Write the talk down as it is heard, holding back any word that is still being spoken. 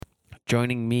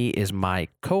Joining me is my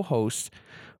co-host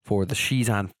for the She's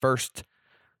on First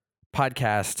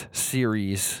podcast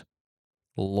series,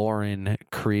 Lauren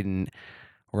Creedon.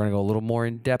 We're going to go a little more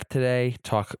in depth today,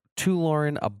 talk to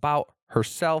Lauren about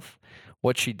herself,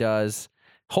 what she does.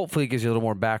 Hopefully it gives you a little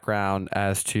more background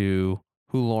as to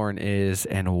who Lauren is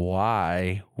and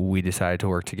why we decided to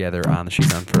work together on the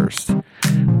She's on First.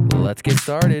 Let's get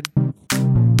started.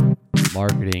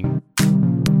 Marketing,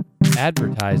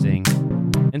 advertising,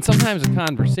 and sometimes a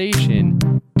conversation.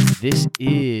 This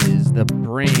is the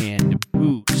Brand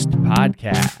Boost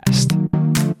Podcast.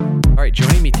 All right,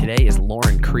 joining me today is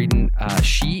Lauren Creedon.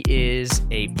 She is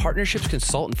a partnerships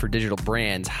consultant for digital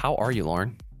brands. How are you,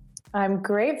 Lauren? I'm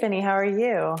great, Vinny. How are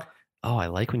you? Oh, I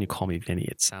like when you call me Vinny.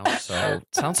 It sounds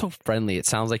so friendly. It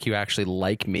sounds like you actually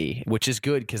like me, which is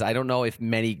good because I don't know if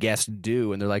many guests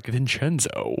do, and they're like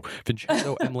Vincenzo M.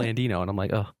 Landino, and I'm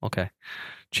like, oh, okay.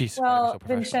 Jeez. Well, so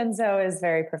Vincenzo is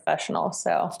very professional,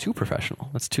 so it's too professional.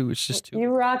 It's just too. You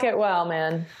rock it well,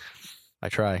 man. I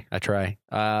try.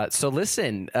 So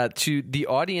listen, to the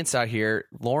audience out here,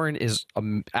 Lauren is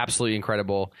absolutely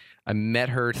incredible. I met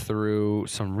her through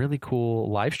some really cool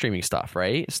live streaming stuff,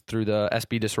 right? It's through the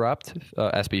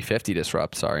SB50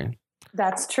 Disrupt, sorry.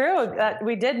 That's true.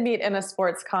 We did meet in a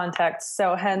sports context,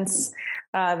 so hence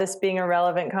this being a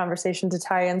relevant conversation to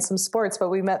tie in some sports. But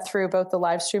we met through both the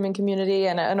live streaming community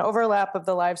and an overlap of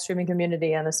the live streaming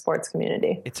community and the sports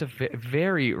community. It's a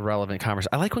very relevant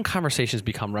conversation. I like when conversations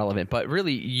become relevant, but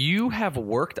really you have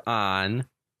worked on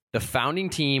the founding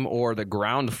team or the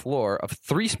ground floor of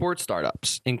 3 sports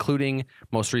startups, including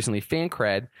most recently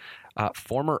FanCred,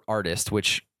 former artist,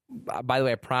 which... By the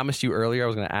way, I promised you earlier I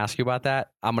was going to ask you about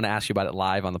that. I'm going to ask you about it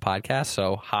live on the podcast.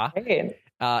 So, Hey.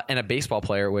 And a baseball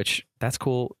player, which that's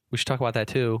cool. We should talk about that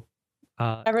too.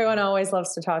 Everyone always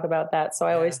loves to talk about that. So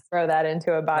I always throw that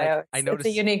into a bio. Like, I noticed,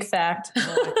 it's a unique fact.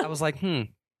 I was like,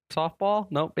 softball?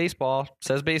 No, baseball.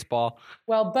 Says baseball.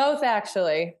 Well, both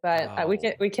actually, but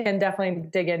we can definitely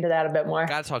dig into that a bit more.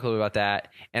 Got to talk a little bit about that.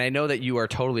 And I know that you are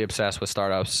totally obsessed with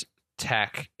startups,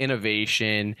 tech,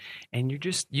 innovation, and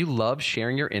you love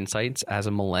sharing your insights as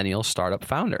a millennial startup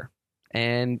founder.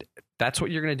 And that's what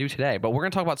you're going to do today. But we're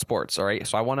going to talk about sports, all right?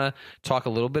 So I want to talk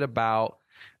a little bit about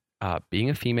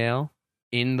being a female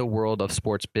in the world of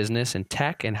sports business and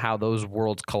tech and how those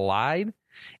worlds collide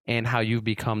and how you've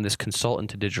become this consultant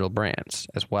to digital brands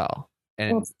as well.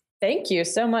 And thank you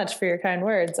so much for your kind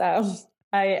words.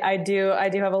 I do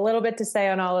have a little bit to say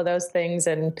on all of those things,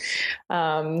 and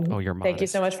you're modest. Thank you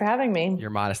so much for having me. You're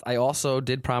modest. I also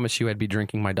did promise you I'd be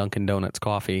drinking my Dunkin' Donuts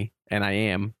coffee, and I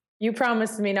am. You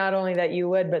promised me not only that you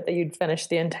would, but that you'd finish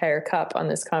the entire cup on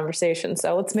this conversation.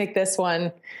 So let's make this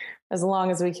one as long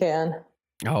as we can.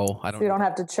 Oh, I don't. So you don't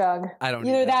have to chug. I don't.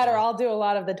 Either that or I'll do a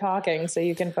lot of the talking, so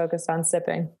you can focus on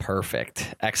sipping.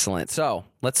 Perfect. Excellent. So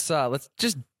let's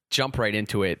just jump right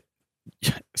into it.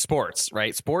 Sports,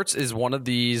 right? Sports is one of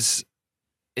these,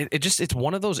 it's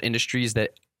one of those industries that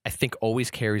I think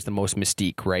always carries the most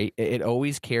mystique, right? It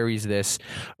always carries this,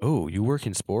 oh, you work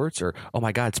in sports, or, oh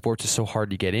my God, sports is so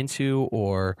hard to get into,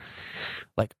 or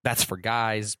like that's for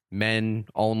guys, men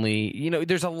only.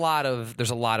 There's a lot of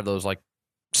those like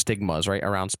stigmas, right,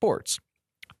 around sports.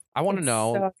 I want to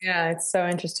know. It's so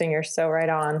interesting. You're so right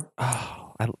on. Oh,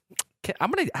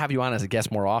 I'm going to have you on as a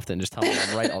guest more often. Just tell me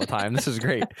I'm right all the time. This is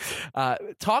great.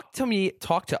 Talk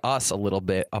to us a little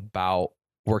bit about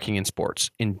working in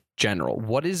sports in general.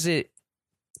 What does it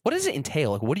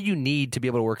entail? Like, what do you need to be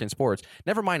able to work in sports?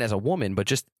 Never mind as a woman, but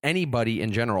just anybody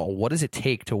in general. What does it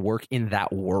take to work in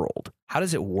that world? How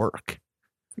does it work?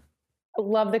 I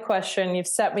love the question. You've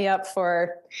set me up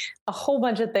for a whole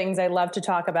bunch of things I love to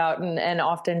talk about and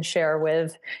often share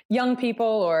with young people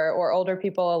or older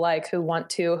people alike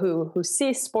who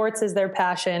see sports as their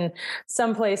passion,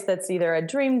 someplace that's either a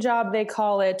dream job, they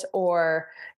call it, or,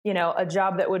 a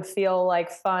job that would feel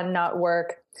like fun, not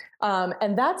work.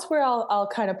 And that's where I'll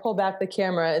kind of pull back the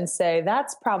camera and say,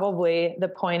 that's probably the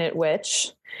point at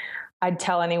which I'd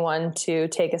tell anyone to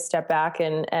take a step back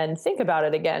and think about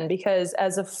it again, because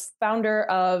as a founder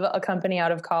of a company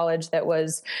out of college that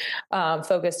was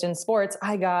focused in sports,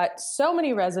 I got so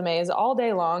many resumes all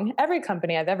day long. Every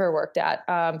company I've ever worked at,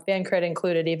 FanCred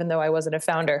included, even though I wasn't a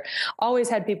founder, always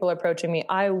had people approaching me.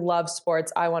 I love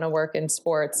sports. I want to work in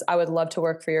sports. I would love to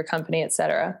work for your company, et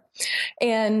cetera.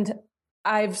 And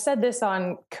I've said this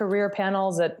on career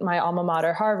panels at my alma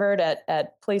mater, Harvard,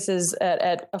 at places,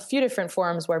 at a few different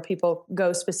forums where people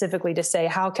go specifically to say,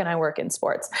 how can I work in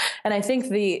sports? And I think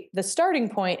the starting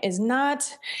point is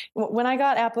not, when I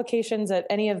got applications at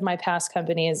any of my past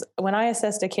companies, when I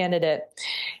assessed a candidate,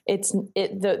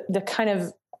 the kind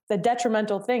of the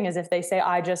detrimental thing is if they say,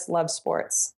 I just love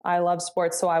sports. I love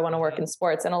sports, so I want to work in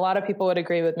sports. And a lot of people would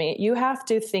agree with me. You have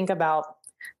to think about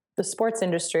the sports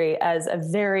industry as a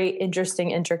very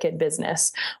interesting, intricate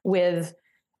business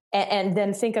and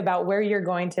then think about where you're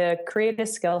going to create a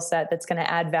skill set that's going to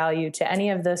add value to any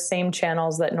of the same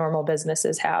channels that normal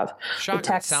businesses have.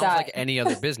 Shocker. It sounds like any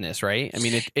other business, right? I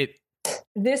mean,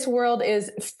 this world is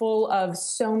full of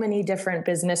so many different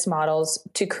business models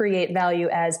to create value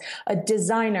as a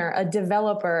designer, a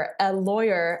developer, a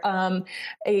lawyer,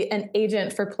 an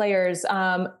agent for players,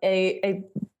 a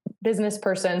business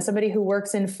person, somebody who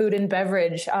works in food and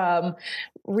beverage,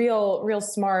 real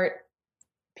smart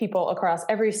people across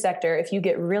every sector. If you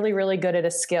get really, really good at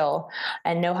a skill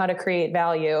and know how to create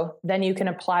value, then you can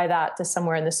apply that to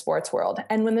somewhere in the sports world.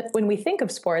 And when we think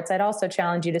of sports, I'd also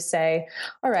challenge you to say,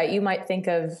 all right, you might think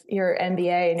of your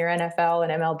NBA and your NFL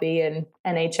and MLB and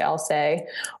NHL, say,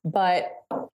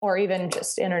 or even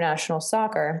just international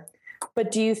soccer.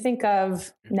 But do you think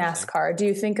of NASCAR? Do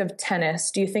you think of tennis?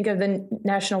 Do you think of the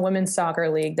National Women's Soccer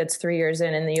League that's 3 years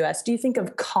in the US? Do you think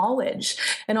of college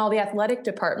and all the athletic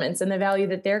departments and the value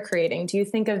that they're creating? Do you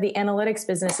think of the analytics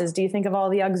businesses? Do you think of all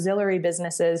the auxiliary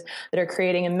businesses that are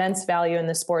creating immense value in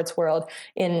the sports world,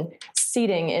 in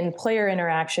seating, in player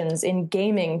interactions, in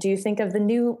gaming? Do you think of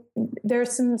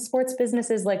there's some sports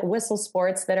businesses like Whistle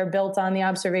Sports that are built on the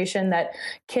observation that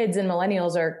kids and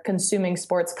millennials are consuming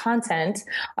sports content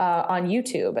on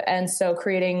YouTube. And so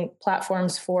creating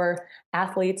platforms for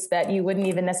athletes that you wouldn't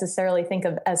even necessarily think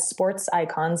of as sports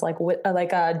icons, like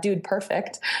Dude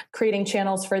Perfect, creating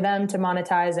channels for them to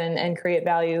monetize and create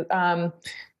value.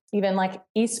 Even like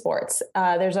esports.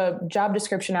 There's a job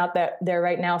description out there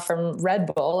right now from Red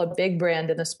Bull, a big brand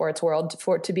in the sports world,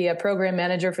 to be a program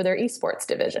manager for their esports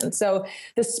division. So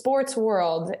the sports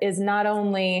world is not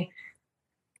only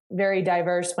very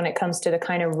diverse when it comes to the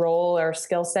kind of role or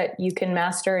skill set you can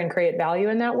master and create value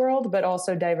in that world, but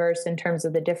also diverse in terms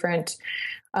of the different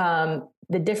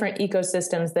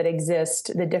ecosystems that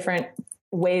exist, the different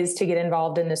ways to get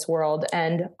involved in this world.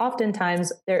 And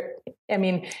oftentimes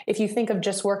if you think of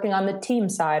just working on the team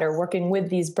side or working with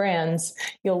these brands,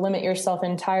 you'll limit yourself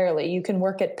entirely. You can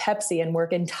work at Pepsi and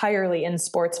work entirely in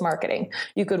sports marketing.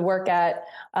 You could work at,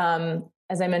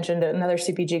 as I mentioned, another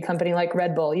CPG company like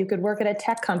Red Bull. You could work at a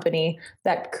tech company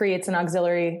that creates an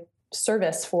auxiliary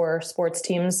service for sports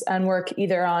teams and work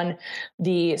either on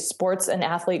the sports and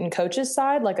athlete and coaches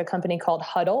side, like a company called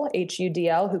Huddle,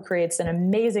 HUDL, who creates an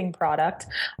amazing product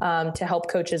to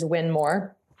help coaches win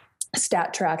more.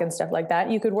 Stat Track and stuff like that.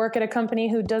 You could work at a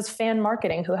company who does fan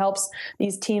marketing, who helps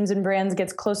these teams and brands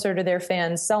get closer to their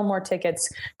fans, sell more tickets,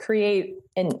 create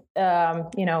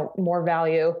more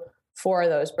value for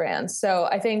those brands. So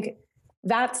I think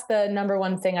that's the number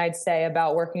one thing I'd say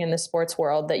about working in the sports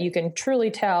world, that you can truly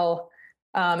tell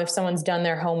if someone's done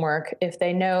their homework, if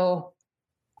they know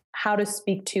how to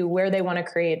speak to where they want to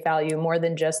create value more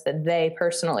than just that they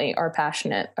personally are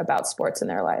passionate about sports in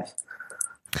their life.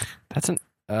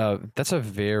 That's a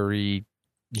very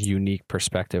unique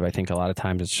perspective. I think a lot of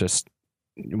times it's just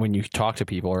when you talk to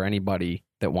people or anybody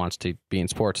that wants to be in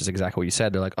sports, is exactly what you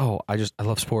said. They're like, oh, I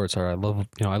love sports, or I love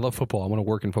football. I want to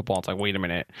work in football. It's like, wait a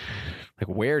minute. Like,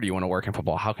 where do you want to work in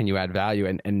football? How can you add value?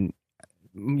 And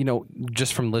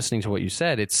just from listening to what you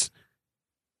said, it's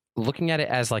looking at it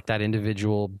as like that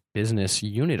individual business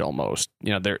unit almost.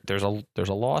 There's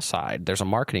a law side, there's a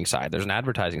marketing side, there's an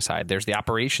advertising side, there's the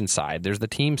operations side, there's the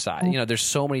team side. There's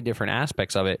so many different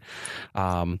aspects of it.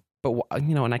 But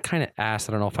and I kind of asked,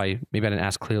 I don't know if maybe I didn't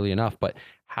ask clearly enough, but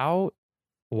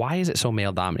why is it so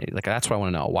male dominated? Like, that's what I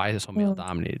want to know. Why is it so male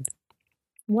dominated?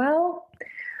 Well,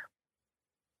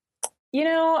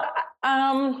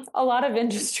 a lot of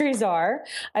industries are.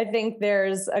 I think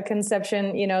there's a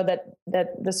conception,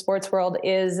 that the sports world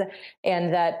is,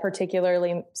 and that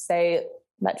particularly say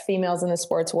that females in the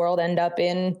sports world end up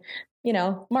in,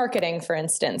 marketing, for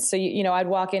instance. So, I'd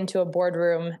walk into a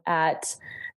boardroom at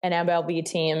an MLB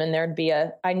team and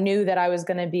I knew that I was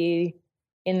going to be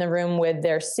in the room with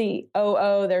their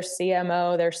COO, their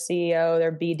CMO, their CEO,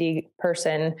 their BD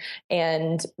person.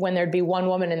 And when there'd be one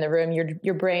woman in the room,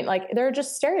 your brain, like, there are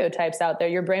just stereotypes out there.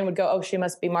 Your brain would go, oh, she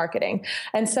must be marketing.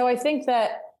 And so I think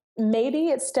that maybe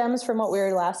it stems from what we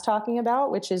were last talking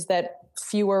about, which is that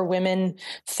fewer women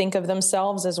think of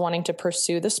themselves as wanting to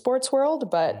pursue the sports world.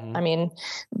 But I mean,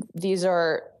 these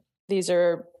are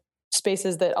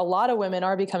spaces that a lot of women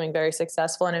are becoming very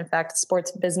successful. And in fact,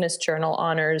 Sports Business Journal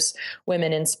honors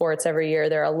women in sports every year.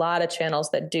 There are a lot of channels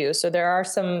that do. So there are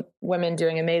some women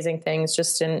doing amazing things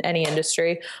just in any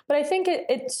industry. But I think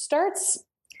it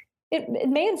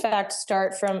may in fact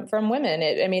start from women.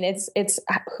 It's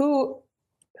who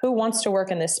who wants to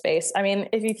work in this space? I mean,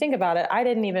 if you think about it, I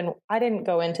didn't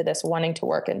go into this wanting to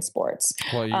work in sports.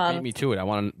 Well, you beat me to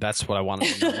it. That's what I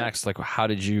wanted to know next. Like, how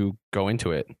did you go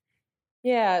into it?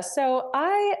 Yeah. So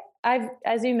I've,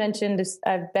 as you mentioned,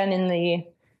 I've been in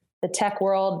the tech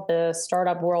world, the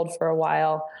startup world for a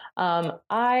while.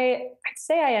 I'd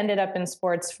say I ended up in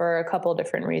sports for a couple of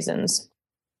different reasons.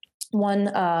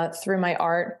 One, through my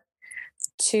art.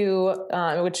 Two,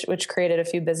 which created a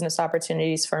few business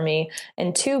opportunities for me.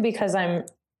 And two, because I'm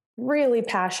really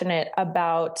passionate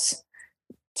about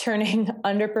turning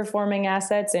underperforming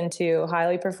assets into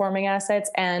highly performing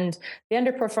assets. And the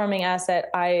underperforming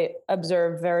asset I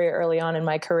observed very early on in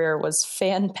my career was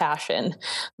fan passion.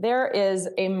 There is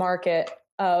a market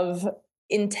of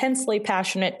intensely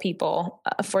passionate people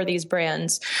for these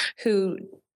brands who,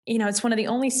 it's one of the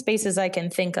only spaces I can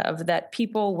think of that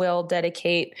people will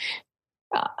dedicate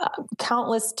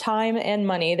countless time and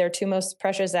money, their two most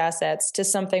precious assets, to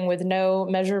something with no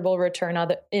measurable return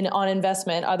on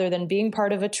investment other than being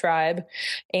part of a tribe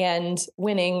and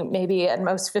winning maybe at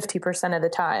most 50% of the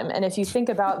time. And if you think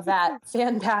about that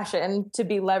fan passion to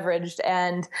be leveraged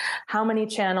and how many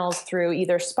channels through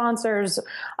either sponsors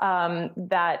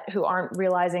that who aren't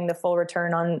realizing the full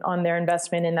return on their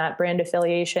investment in that brand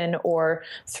affiliation, or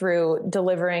through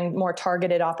delivering more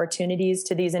targeted opportunities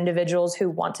to these individuals who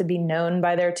want to be known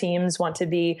by their teams, want to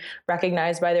be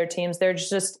recognized by their teams.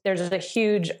 There's a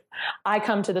huge, I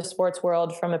come to the sports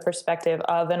world from a perspective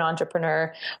of an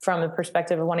entrepreneur, from a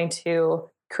perspective of wanting to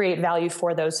create value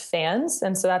for those fans.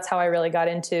 And so that's how I really got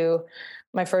into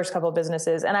my first couple of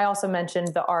businesses. And I also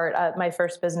mentioned the art. My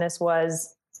first business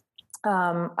was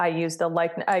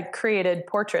I created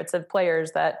portraits of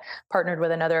players that partnered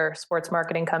with another sports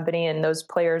marketing company, and those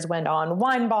players went on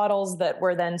wine bottles that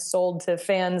were then sold to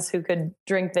fans who could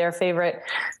drink their favorite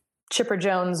Chipper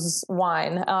Jones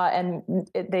wine, and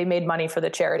they made money for the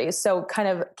charities. So kind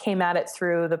of came at it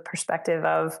through the perspective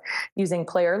of using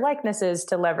player likenesses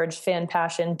to leverage fan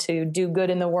passion to do good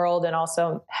in the world and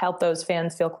also help those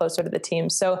fans feel closer to the team.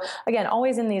 So again,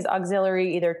 always in these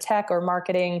auxiliary, either tech or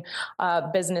marketing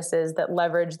businesses that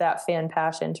leverage that fan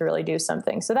passion to really do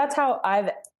something. So that's how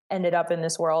I've ended up in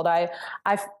this world. I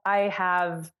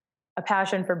have a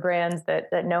passion for brands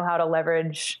that know how to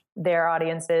leverage their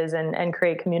audiences and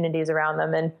create communities around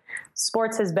them. And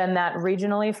sports has been that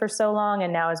regionally for so long,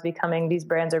 and now these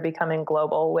brands are becoming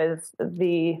global with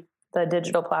the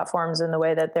digital platforms and the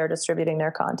way that they're distributing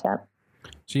their content.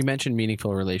 So you mentioned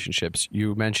meaningful relationships.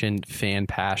 You mentioned fan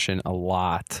passion a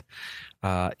lot.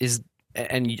 And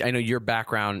I know your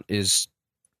background is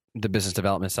the business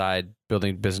development side,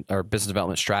 building business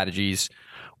development strategies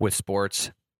with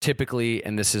sports. Typically,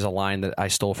 and this is a line that I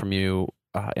stole from you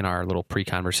in our little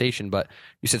pre-conversation, but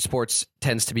you said sports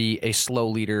tends to be a slow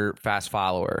leader, fast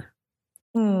follower.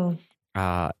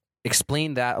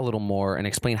 Explain that a little more, and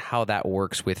explain how that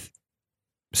works with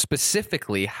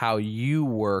specifically how you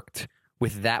worked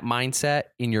with that mindset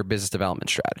in your business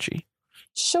development strategy.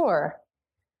 Sure.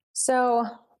 So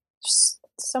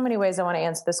many ways I want to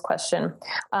answer this question.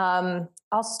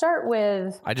 I'll start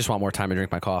with... I just want more time to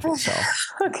drink my coffee, so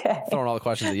okay. Throwing all the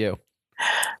questions at you.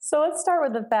 So let's start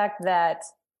with the fact that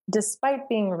despite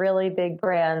being really big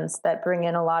brands that bring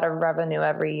in a lot of revenue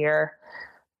every year,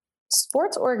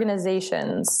 sports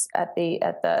organizations at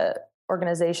the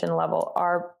organization level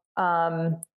are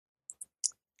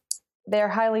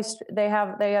they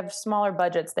have smaller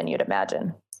budgets than you'd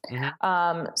imagine.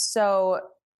 Mm-hmm. So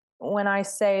when I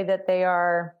say that they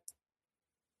are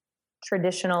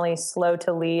traditionally slow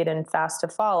to lead and fast to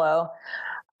follow,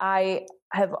 I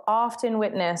have often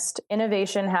witnessed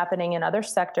innovation happening in other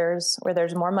sectors where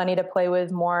there's more money to play with,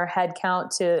 more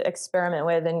headcount to experiment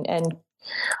with, and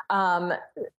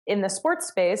in the sports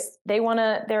space,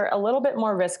 they're a little bit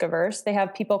more risk averse. They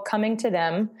have people coming to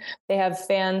them. They have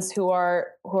fans who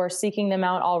are seeking them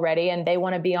out already, and they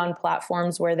want to be on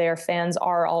platforms where their fans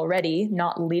are already,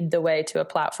 not lead the way to a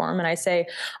platform. And I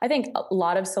think a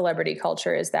lot of celebrity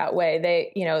culture is that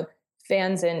way.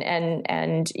 Fans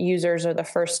and users are the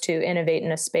first to innovate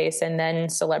in a space, and then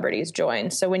celebrities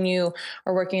join. So when you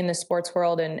are working in the sports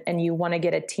world and you want to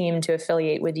get a team to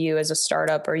affiliate with you as a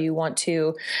startup, or you want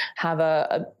to have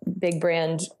a big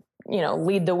brand,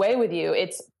 lead the way with you,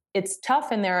 it's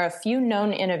tough, and there are a few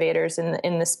known innovators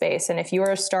in the space. And if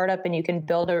you're a startup and you can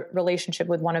build a relationship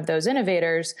with one of those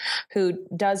innovators who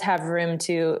does have room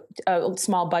to a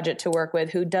small budget to work with,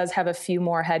 who does have a few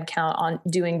more headcount on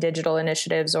doing digital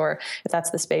initiatives, or if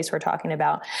that's the space we're talking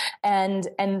about, and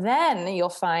then you'll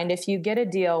find if you get a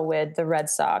deal with the Red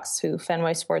Sox, who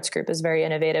Fenway Sports Group is very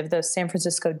innovative, the San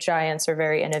Francisco Giants are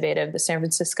very innovative, the San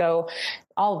Francisco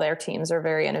all their teams are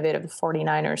very innovative. The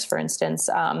 49ers, for instance,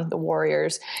 the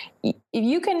Warriors.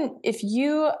 If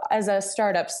you as a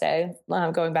startup, say,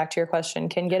 going back to your question,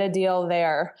 can get a deal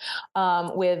there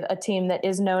with a team that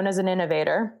is known as an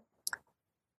innovator,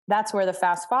 that's where the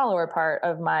fast follower part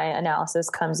of my analysis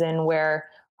comes in, where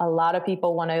a lot of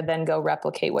people want to then go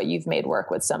replicate what you've made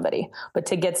work with somebody. But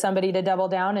to get somebody to double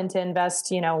down and to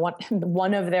invest,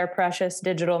 one of their precious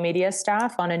digital media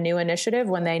staff on a new initiative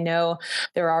when they know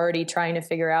they're already trying to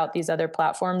figure out these other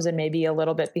platforms and maybe a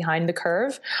little bit behind the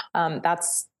curve,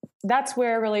 that's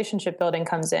where relationship building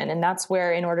comes in. And that's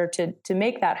where, in order to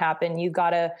make that happen,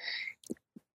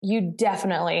 you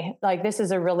definitely, like, this is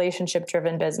a relationship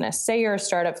driven business. Say you're a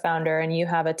startup founder and you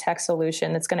have a tech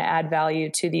solution that's going to add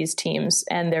value to these teams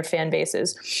and their fan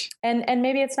bases. And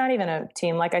maybe it's not even a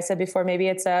team. Like I said before, maybe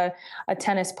it's a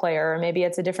tennis player, or maybe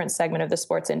it's a different segment of the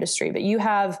sports industry, but you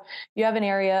have an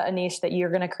area, a niche that you're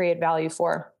going to create value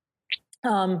for.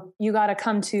 You got to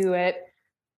come to it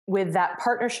with that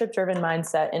partnership driven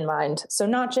mindset in mind. So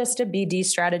not just a BD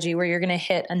strategy where you're going to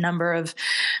hit a number of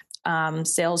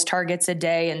sales targets a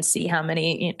day and see how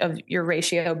many of your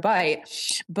ratio bite,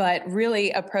 but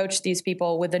really approach these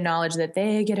people with the knowledge that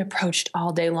they get approached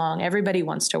all day long. Everybody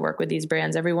wants to work with these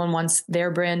brands. Everyone wants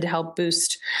their brand to help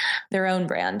boost their own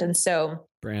brand. And so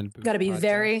got to be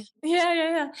very,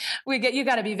 you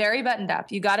got to be very buttoned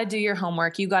up. You got to do your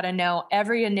homework. You got to know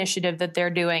every initiative that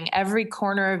they're doing, every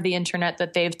corner of the internet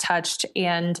that they've touched,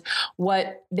 and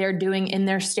what they're doing in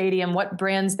their stadium, what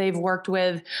brands they've worked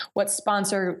with, what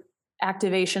sponsor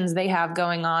activations they have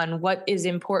going on, what is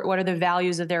important, what are the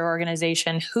values of their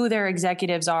organization, who their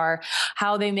executives are,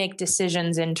 how they make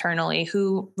decisions internally,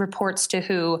 who reports to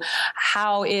who,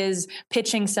 how is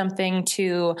pitching something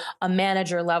to a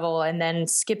manager level and then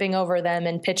skipping over them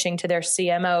and pitching to their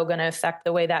CMO going to affect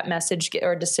the way that message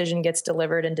or decision gets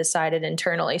delivered and decided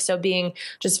internally. So being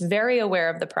just very aware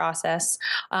of the process,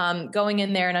 going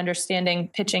in there and understanding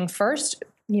pitching first.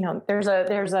 There's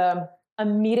a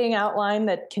meeting outline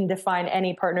that can define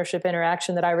any partnership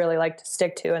interaction that I really like to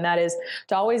stick to. And that is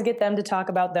to always get them to talk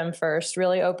about them first,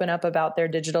 really open up about their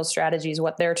digital strategies,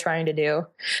 what they're trying to do,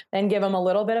 then give them a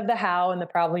little bit of the how and the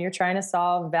problem you're trying to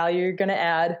solve, value you're going to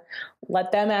add.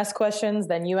 Let them ask questions,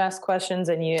 then you ask questions,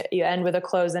 and you end with a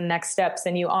close and next steps.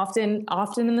 And you often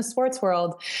in the sports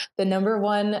world, the number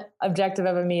one objective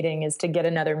of a meeting is to get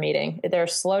another meeting. They're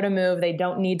slow to move. They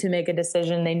don't need to make a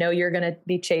decision. They know you're going to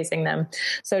be chasing them.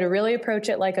 So to really approach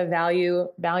it like a value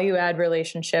add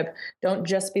relationship, don't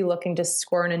just be looking to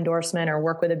score an endorsement or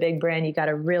work with a big brand. You got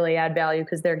to really add value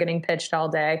because they're getting pitched all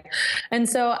day. And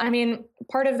so,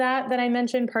 part of that I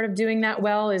mentioned, part of doing that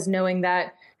well is knowing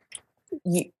that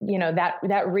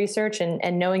that research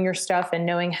and knowing your stuff and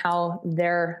knowing how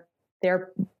their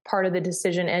part of the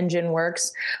decision engine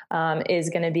works is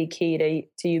going to be key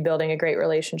to you building a great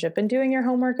relationship. And doing your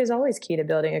homework is always key to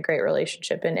building a great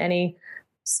relationship in any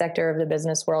sector of the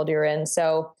business world you're in.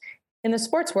 So in the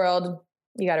sports world,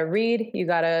 you got to read, you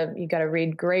got to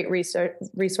read great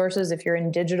resources. If you're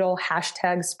in digital,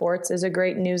 #sports is a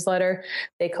great newsletter.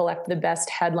 They collect the best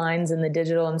headlines in the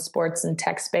digital and sports and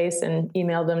tech space and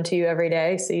email them to you every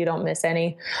day, so you don't miss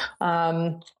any.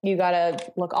 You got to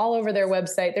look all over their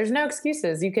website. There's no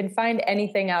excuses. You can find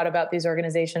anything out about these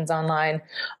organizations online,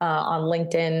 on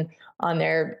LinkedIn, on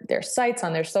their sites,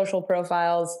 on their social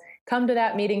profiles. Come to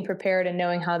that meeting prepared and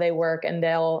knowing how they work, and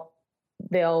they'll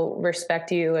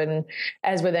respect you. And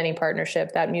as with any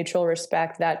partnership, that mutual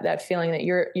respect, that feeling that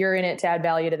you're in it to add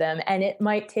value to them. And it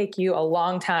might take you a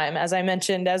long time. As I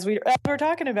mentioned, as we're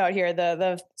talking about here,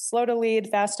 the slow to lead,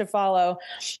 fast to follow,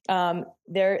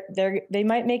 they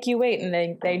might make you wait,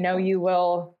 and they know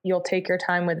you'll take your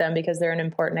time with them because they're an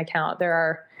important account.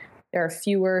 There are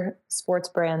fewer sports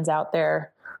brands out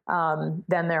there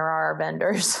than there are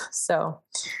vendors. So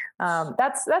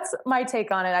that's my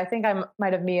take on it. I think I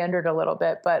might have meandered a little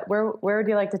bit, but where would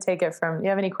you like to take it from? Do you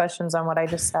have any questions on what I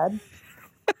just said?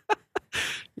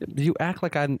 You act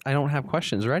like I don't have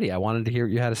questions ready. I wanted to hear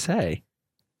what you had to say.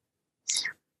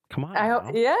 Come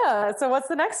on. Yeah. So what's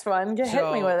the next one?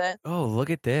 Hit me with it. Oh,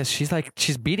 look at this.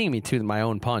 She's beating me to my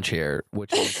own punch here,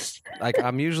 which is like,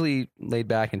 I'm usually laid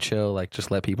back and chill, like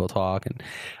just let people talk. And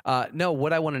no,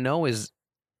 what I want to know is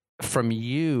from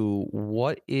you,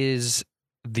 what is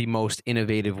the most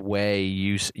innovative way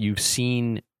you've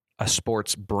seen a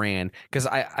sports brand? Because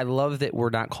I love that we're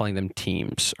not calling them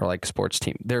teams or like sports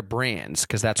team. They're brands,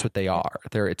 because that's what they are.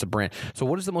 It's a brand. So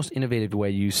what is the most innovative way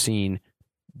you've seen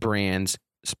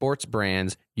sports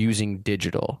brands using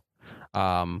digital?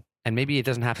 And maybe it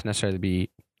doesn't have to necessarily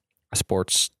be a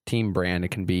sports team brand.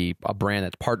 It can be a brand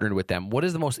that's partnered with them. What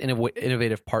is the most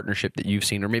innovative partnership that you've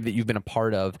seen, or maybe that you've been a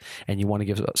part of and you want to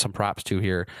give some props to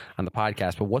here on the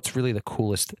podcast? But what's really the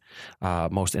coolest,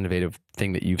 most innovative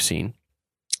thing that you've seen?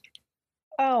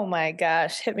 Oh my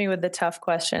gosh, hit me with the tough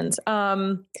questions.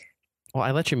 Well,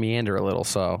 I let you meander a little,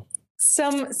 so.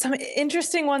 Some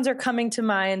interesting ones are coming to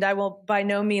mind. I will by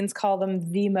no means call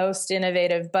them the most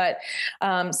innovative, but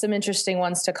some interesting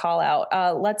ones to call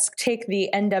out. Let's take the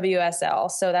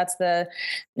NWSL. So that's the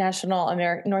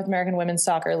North American Women's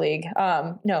Soccer League.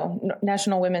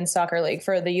 National Women's Soccer League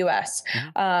for the U.S.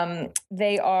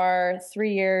 They are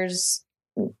 3 years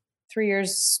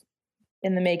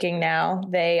in the making now.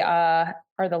 They are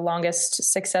the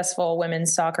longest successful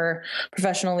women's soccer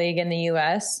professional league in the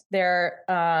U.S. Their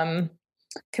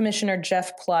commissioner,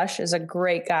 Jeff Plush, is a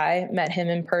great guy. Met him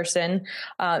in person.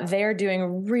 They are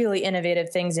doing really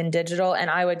innovative things in digital, and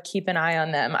I would keep an eye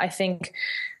on them. I think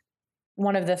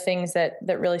one of the things that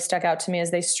really stuck out to me is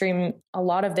they stream a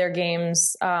lot of their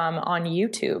games on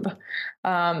YouTube.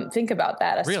 Think about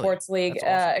that, a sports league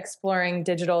awesome. Exploring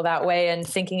digital that way, and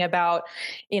thinking about,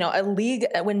 a league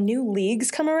when new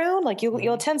leagues come around. Like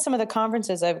you'll attend some of the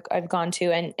conferences I've gone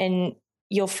to, and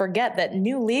you'll forget that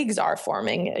new leagues are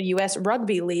forming. A U.S.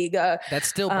 Rugby League. That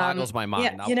still boggles my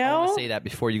mind. Yeah, I want to say that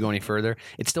before you go any further.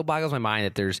 It still boggles my mind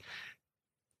that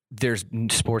there's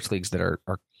sports leagues that are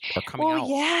coming out.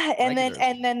 Yeah.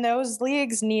 And then those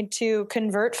leagues need to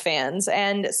convert fans.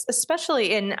 And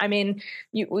especially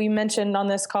we mentioned on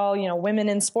this call, women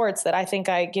in sports, that I think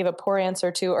I gave a poor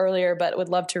answer to earlier, but would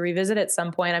love to revisit at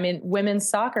some point. I mean, women's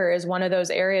soccer is one of those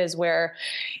areas where,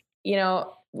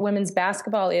 women's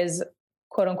basketball is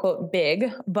quote unquote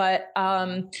big, but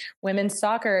women's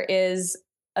soccer is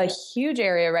a huge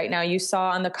area right now. You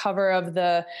saw on the cover of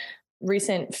the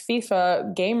recent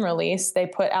FIFA game release, they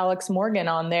put Alex Morgan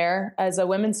on there as a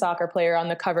women's soccer player on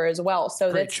the cover as well.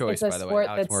 So great choice, by the way.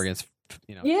 Alex Morgan's,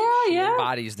 she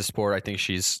embodies the sport. I think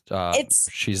she's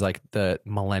like the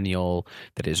millennial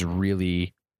that is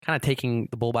really kind of taking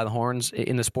the bull by the horns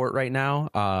in the sport right now.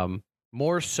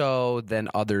 More so than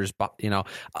others, but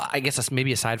I guess that's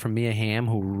maybe aside from Mia Hamm,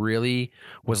 who really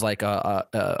was like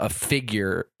a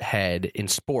figurehead in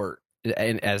sport.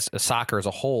 And as a soccer as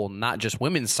a whole, not just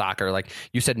women's soccer. Like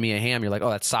you said, Mia Hamm, you're like,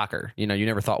 oh, that's soccer. You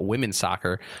never thought women's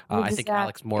soccer. Exactly. I think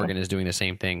Alex Morgan is doing the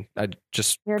same thing.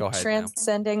 You're go ahead.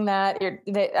 Transcending that.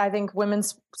 I think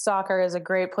women's soccer is a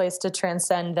great place to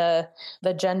transcend the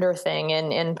gender thing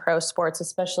in pro sports,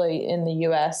 especially in the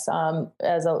U.S.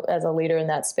 As a leader in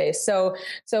that space. So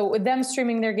with them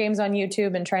streaming their games on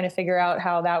YouTube and trying to figure out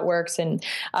how that works, and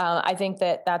I think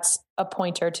that's a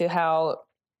pointer to how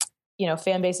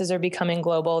fan bases are becoming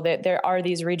global. There are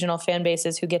these regional fan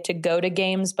bases who get to go to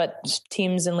games, but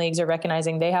teams and leagues are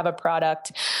recognizing they have a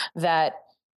product that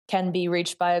can be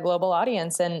reached by a global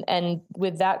audience. And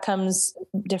with that comes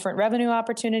different revenue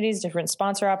opportunities, different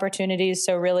sponsor opportunities.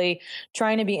 So really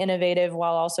trying to be innovative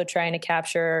while also trying to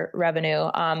capture revenue.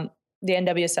 The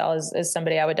NWSL is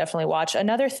somebody I would definitely watch.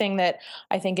 Another thing that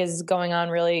I think is going on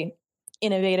really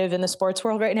innovative in the sports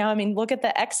world right now. I mean, look at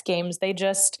the X Games. They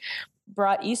just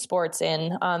brought esports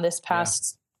in this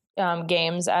past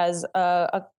games as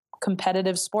a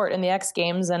competitive sport in the X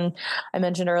Games. And I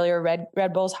mentioned earlier,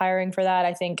 Red Bull's hiring for that.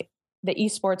 I think the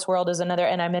esports world is another,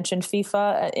 and I mentioned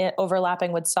FIFA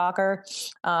overlapping with soccer,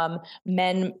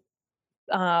 men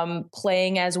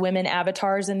playing as women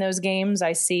avatars in those games.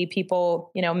 I see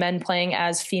people, men playing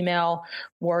as female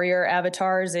warrior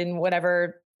avatars in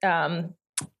whatever,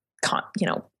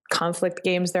 conflict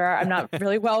games there are. I'm not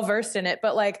really well versed in it,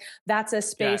 but like that's a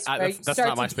space where that's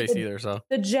not my space either. So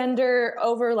the gender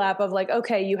overlap of like,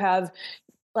 okay, you have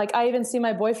like, I even see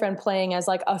my boyfriend playing as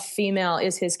like a female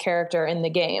is his character in the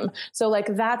game. So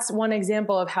like, that's one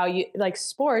example of how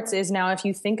sports is now, if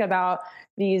you think about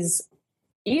these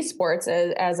esports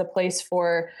as a place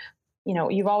for,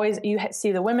 you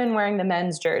see the women wearing the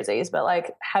men's jerseys, but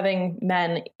like having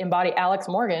men embody Alex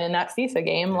Morgan in that FIFA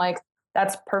game, like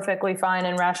that's perfectly fine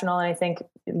and rational. And I think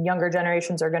younger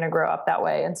generations are going to grow up that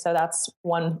way. And so that's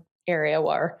one area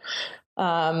where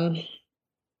we're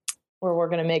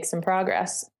going to make some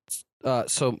progress.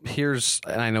 So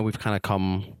and I know we've kind of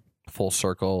come full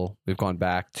circle. We've gone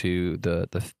back to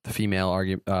the female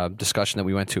argument discussion that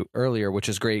we went to earlier, which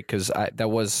is great because it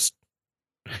was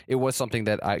something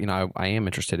that I am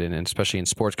interested in, and especially in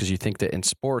sports, because you think that in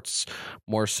sports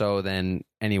more so than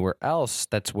anywhere else,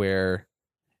 that's where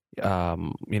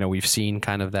we've seen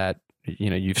kind of that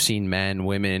you've seen men,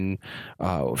 women,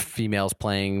 females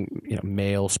playing,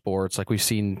 male sports. Like we've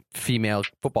seen female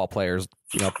football players,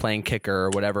 playing kicker or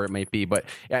whatever it might be. But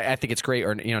I think it's great.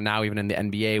 Or, now even in the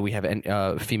NBA, we have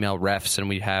female refs, and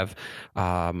we have,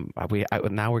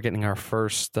 now we're getting our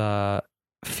first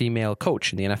female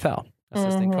coach in the NFL.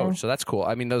 Assistant coach. So that's cool.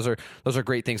 I mean, those are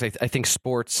great things. I think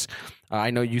sports, I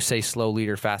know you say slow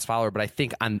leader, fast follower, but I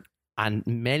think on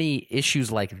many issues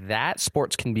like that,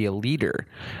 sports can be a leader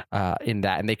in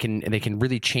that, and they can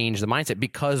really change the mindset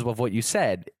because of what you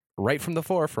said right from the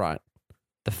forefront.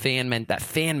 That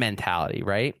fan mentality,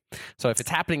 right? So if it's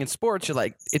happening in sports, you're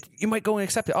like, you might go and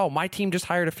accept it. Oh, my team just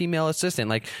hired a female assistant.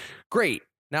 Like, great.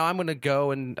 Now I'm going to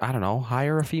go and, I don't know,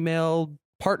 hire a female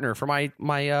partner for my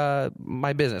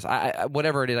business. I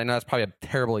whatever it is. I know that's probably a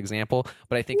terrible example,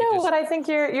 but I think what I think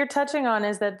you're touching on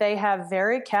is that they have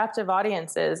very captive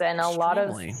audiences, and a lot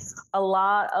of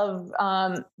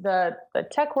the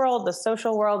tech world, the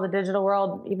social world, the digital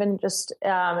world, even just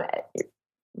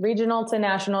regional to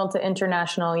national to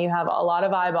international, you have a lot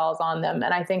of eyeballs on them,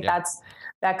 and I think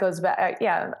that goes back.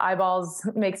 Eyeballs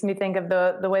makes me think of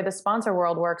the way the sponsor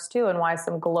world works too, and why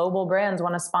some global brands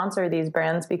want to sponsor these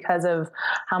brands because of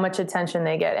how much attention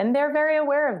they get. And they're very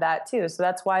aware of that too. So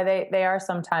that's why they are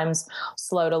sometimes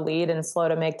slow to lead and slow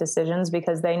to make decisions,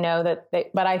 because they know that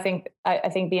but I think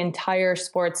the entire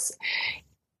sports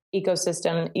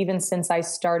ecosystem, even since I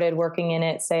started working in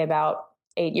it, say about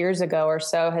 8 years ago or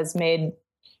so, has made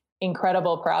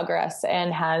incredible progress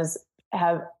and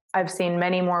I've seen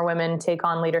many more women take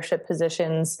on leadership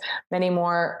positions, many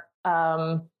more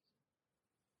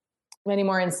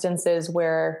instances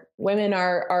where women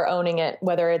are owning it,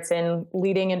 whether it's in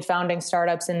leading and founding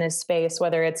startups in this space,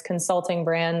 whether it's consulting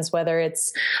brands, whether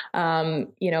it's,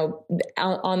 on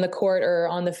the court or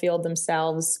on the field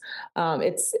themselves.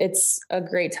 It's a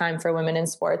great time for women in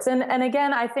sports. And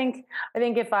again, I think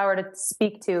if I were to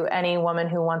speak to any woman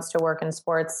who wants to work in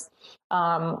sports,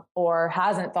 or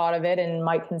hasn't thought of it and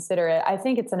might consider it, I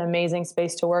think it's an amazing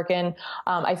space to work in.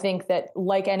 I think that,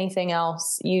 like anything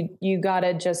else, you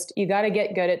gotta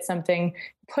get good at something,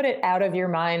 put it out of your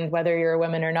mind, whether you're a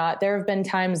woman or not. There have been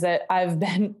times that I've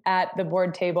been at the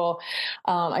board table.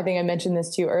 I think I mentioned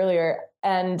this to you earlier,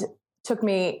 and took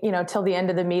me, till the end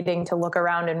of the meeting to look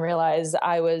around and realize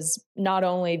I was not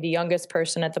only the youngest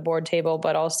person at the board table,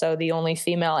 but also the only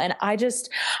female. And I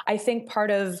think part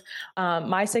of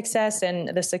my success and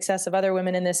the success of other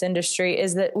women in this industry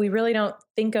is that we really don't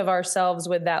think of ourselves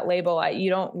with that label.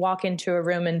 You don't walk into a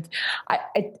room and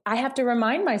I have to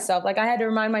remind myself, like I had to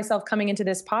remind myself coming into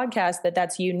this podcast,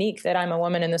 that's unique, that I'm a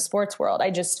woman in the sports world.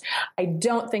 I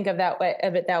don't think of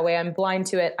it that way. I'm blind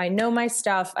to it. I know my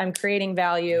stuff. I'm creating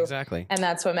value. Exactly. And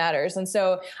that's what matters. And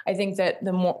so I think that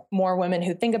the more women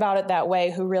who think about it that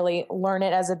way, who really learn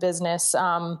it as a business,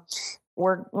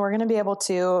 we're going to be able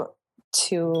to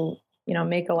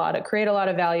create a lot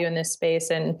of value in this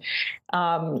space. And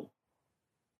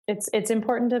it's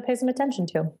important to pay some attention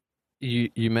to.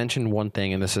 You mentioned one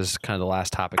thing, and this is kind of the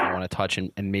last topic I want to touch,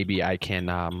 and maybe I can,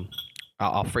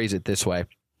 I'll phrase it this way.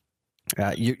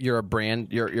 You're a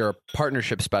brand, you're a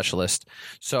partnership specialist.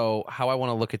 So how I want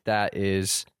to look at that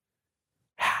is,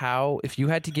 if you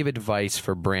had to give advice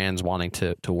for brands wanting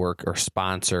to work or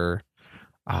sponsor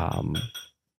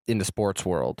in the sports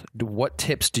world, what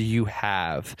tips do you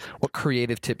have? What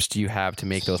creative tips do you have to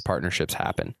make those partnerships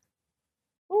happen?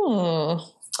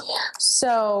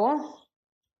 So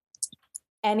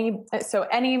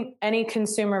any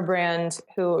consumer brand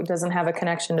who doesn't have a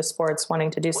connection to sports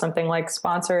wanting to do something like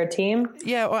sponsor a team.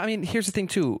 Yeah. Well, I mean, here's the thing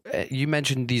too. You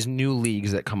mentioned these new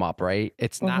leagues that come up, right?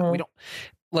 It's not,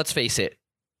 let's face it.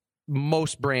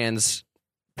 Most brands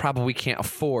probably can't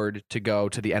afford to go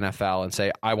to the NFL and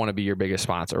say, I want to be your biggest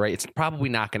sponsor, right? It's probably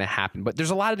not going to happen, but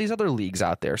there's a lot of these other leagues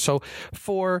out there. So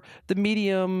for the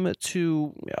medium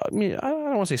to, I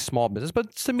don't want to say small business,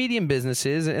 but some medium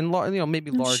businesses and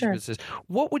maybe large businesses,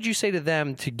 what would you say to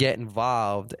them to get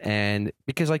involved? And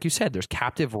because like you said, there's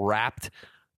captive wrapped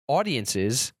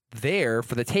audiences there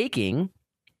for the taking.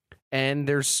 And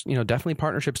there's, definitely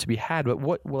partnerships to be had, but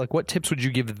what tips would you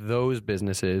give those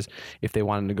businesses if they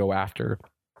wanted to go after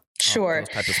those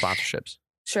types of sponsorships?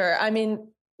 Sure. I mean,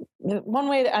 the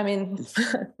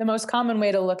most common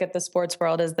way to look at the sports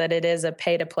world is that it is a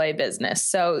pay to play business.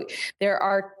 So there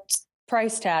are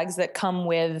price tags that come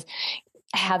with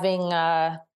having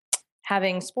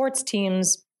sports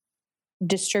teams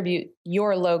distribute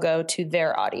your logo to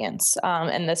their audience.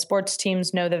 And the sports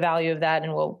teams know the value of that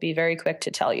and will be very quick to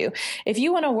tell you. If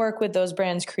you want to work with those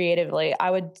brands creatively,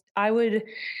 I would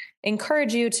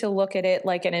encourage you to look at it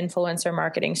like an influencer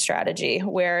marketing strategy,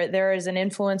 where there is an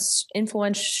influential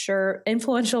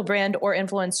brand or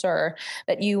influencer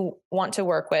that you want to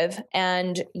work with,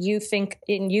 and you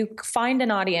find an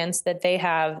audience that they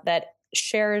have that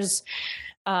shares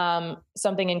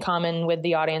something in common with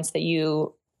the audience that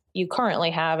you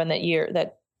currently have and that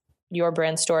your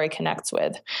brand story connects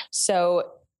with.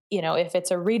 So, if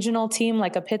it's a regional team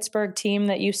like a Pittsburgh team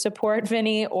that you support,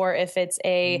 Vinny, or if it's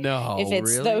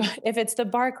the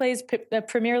Barclays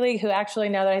Premier League, who actually,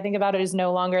 now that I think about it, is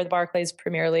no longer the Barclays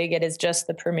Premier League. It is just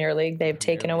the Premier League. They've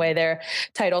taken away their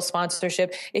title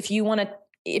sponsorship. If you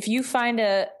find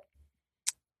a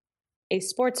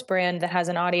sports brand that has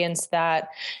an audience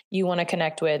that you want to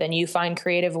connect with, and you find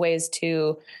creative ways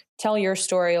to tell your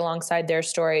story alongside their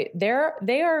story,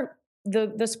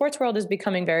 the sports world is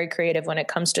becoming very creative when it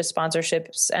comes to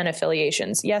sponsorships and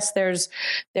affiliations. Yes,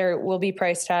 there will be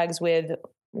price tags with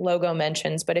logo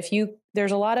mentions, but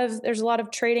there's a lot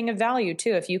of trading of value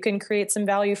too. If you can create some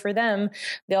value for them,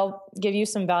 they'll give you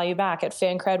some value back. At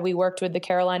FanCred, we worked with the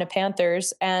Carolina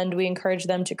Panthers, and we encouraged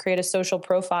them to create a social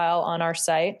profile on our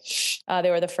site. They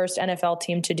were the first NFL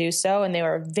team to do so, and they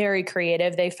were very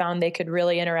creative. They found they could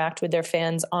really interact with their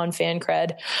fans on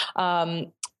FanCred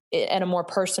in a more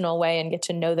personal way and get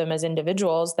to know them as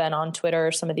individuals than on Twitter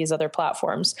or some of these other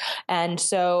platforms. And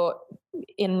so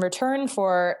in return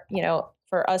for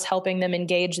us helping them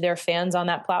engage their fans on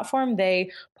that platform,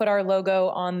 they put our logo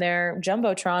on their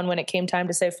Jumbotron when it came time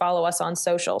to say, follow us on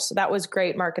social. So that was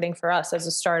great marketing for us as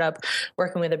a startup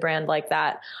working with a brand like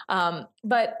that.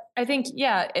 But I think,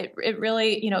 it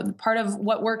really, part of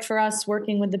what worked for us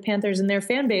working with the Panthers and their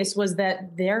fan base was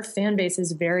that their fan base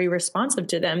is very responsive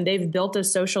to them. They've built a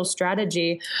social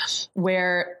strategy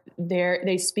where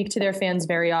they speak to their fans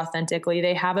very authentically.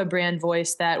 They have a brand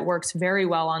voice that works very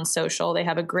well on social. They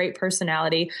have a great personality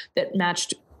that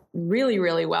matched really,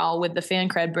 really well with the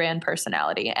FanCred brand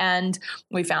personality. And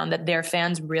we found that their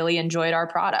fans really enjoyed our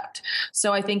product.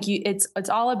 So I think it's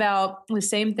all about the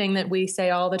same thing that we say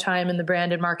all the time in the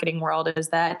brand and marketing world, is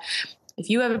that if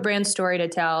you have a brand story to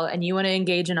tell and you want to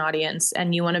engage an audience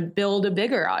and you want to build a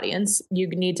bigger audience, you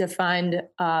need to find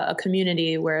a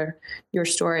community where your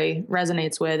story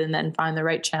resonates with, and then find the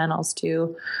right channels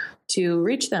to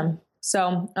reach them.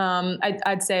 So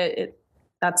I'd say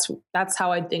that's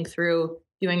how I'd think through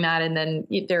doing that. And then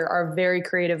there are very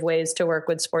creative ways to work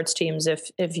with sports teams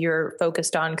if you're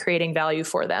focused on creating value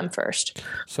for them first.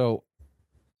 So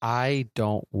I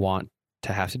don't want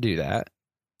to have to do that.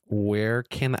 Where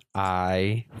can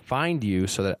I find you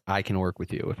so that I can work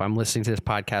with you? If I'm listening to this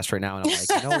podcast right now and I'm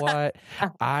like, you know what?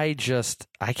 I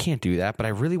can't do that, but I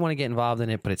really want to get involved in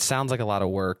it, but it sounds like a lot of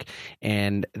work.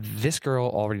 And this girl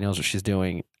already knows what she's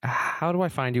doing. How do I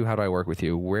find you? How do I work with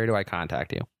you? Where do I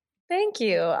contact you? Thank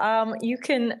you. You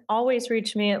can always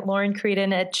reach me at Lauren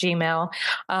Creedon at Gmail.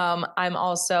 I'm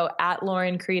also at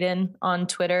Lauren Creedon on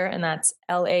Twitter, and that's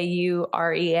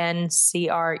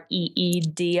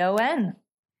LaurenCreedon.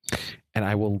 And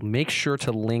I will make sure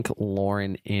to link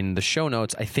Lauren in the show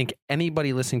notes. I think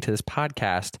anybody listening to this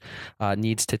podcast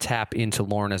needs to tap into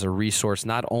Lauren as a resource,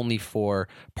 not only for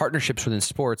partnerships within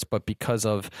sports, but because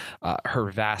of her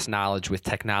vast knowledge with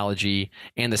technology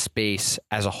and the space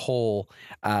as a whole.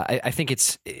 I think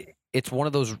it's one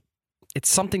of those, it's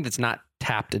something that's not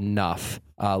tapped enough.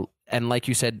 And like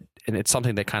you said, and it's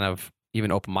something that kind of even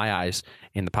opened my eyes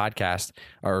in the podcast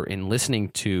or in listening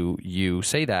to you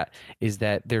say that, is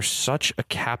that there's such a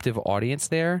captive audience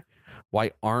there.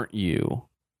 Why aren't you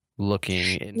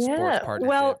looking in sports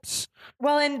partnerships?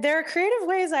 Well, and there are creative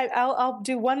ways. I'll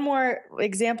do one more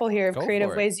example here of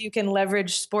creative ways you can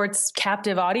leverage sports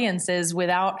captive audiences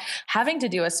without having to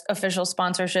do official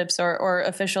sponsorships or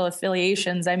official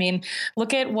affiliations. I mean,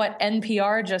 look at what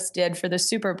NPR just did for the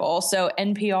Super Bowl. So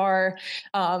NPR,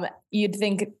 you'd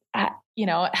think,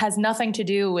 it has nothing to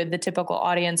do with the typical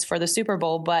audience for the Super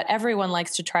Bowl, but everyone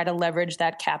likes to try to leverage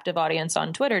that captive audience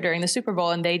on Twitter during the Super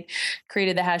Bowl. And they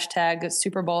created the hashtag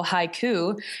Super Bowl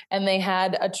haiku, and they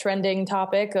had a trending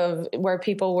topic of where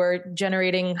people were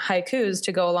generating haikus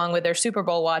to go along with their Super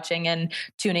Bowl watching and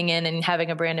tuning in and having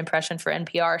a brand impression for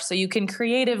NPR. So you can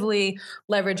creatively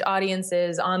leverage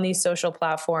audiences on these social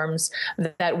platforms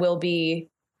that will be,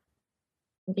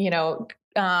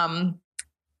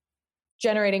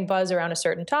 generating buzz around a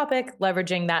certain topic,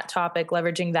 leveraging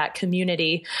that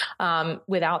community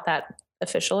without that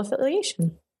official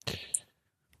affiliation.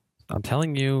 I'm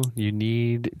telling you, you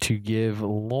need to give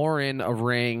Lauren a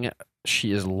ring.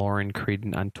 She is Lauren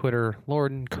Creedon on Twitter,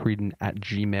 Lauren Creedon at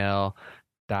gmail.com.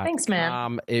 Thanks,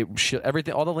 man.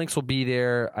 Everything, all the links will be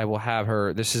there. I will have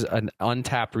her. This is an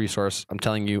untapped resource. I'm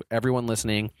telling you, everyone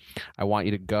listening, I want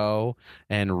you to go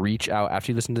and reach out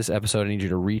after you listen to this episode. I need you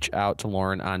to reach out to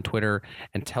Lauren on Twitter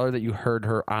and tell her that you heard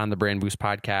her on the Brand Boost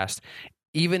podcast.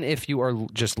 Even if you are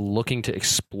just looking to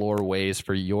explore ways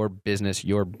for your business,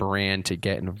 your brand to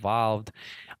get involved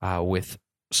with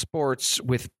sports,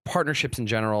 with partnerships in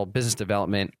general, business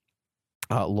development,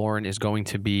 Lauren is going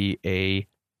to be a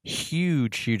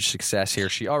huge success here.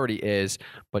 She already is,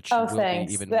 but she will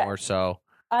be even more so.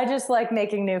 I just like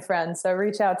making new friends. So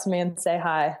reach out to me and say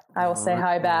hi. I will say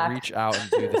hi back. Reach out and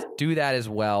do that as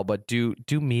well. But do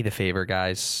me the favor,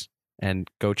 guys, and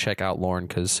go check out Lauren,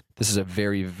 because this is a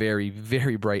very, very,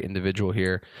 very bright individual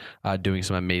here doing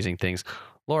some amazing things.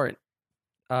 Lauren,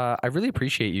 I really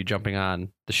appreciate you jumping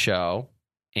on the show,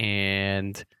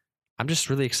 and I'm just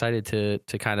really excited to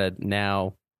kind of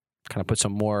put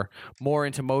some more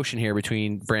into motion here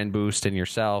between Brand Boost and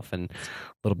yourself, and a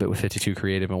little bit with 52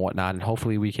 Creative and whatnot. And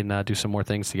hopefully we can do some more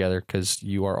things together, because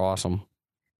you are awesome.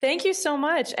 Thank you so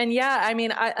much. And yeah, I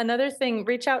mean, another thing,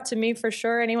 reach out to me for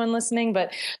sure, anyone listening,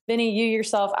 but Vinny, you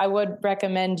yourself, I would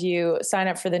recommend you sign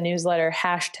up for the newsletter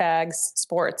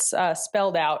 #sports,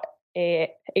 spelled out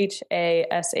HASH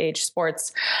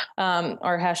sports,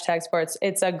 or #sports.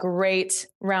 It's a great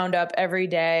roundup every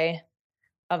day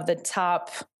of the top,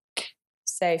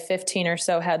 say 15 or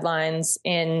so headlines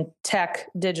in tech,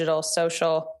 digital,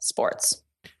 social, sports.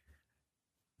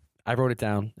 I wrote it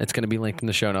down. It's going to be linked in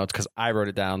the show notes because I wrote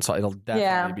it down, so it'll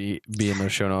definitely be in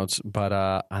those show notes. But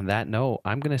on that note,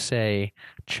 I'm going to say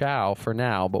ciao for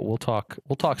now, but we'll talk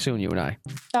soon, you and I.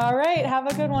 All right. Have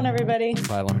a good one, everybody.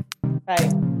 Bye, Lauren.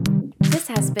 Bye. This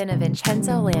has been a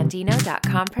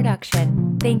VincenzoLandino.com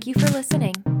production. Thank you for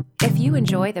listening. If you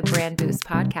enjoy the Brand Boost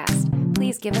podcast,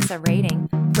 please give us a rating,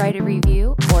 write a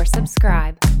review, or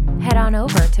subscribe. Head on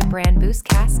over to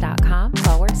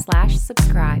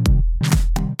brandboostcast.com/subscribe.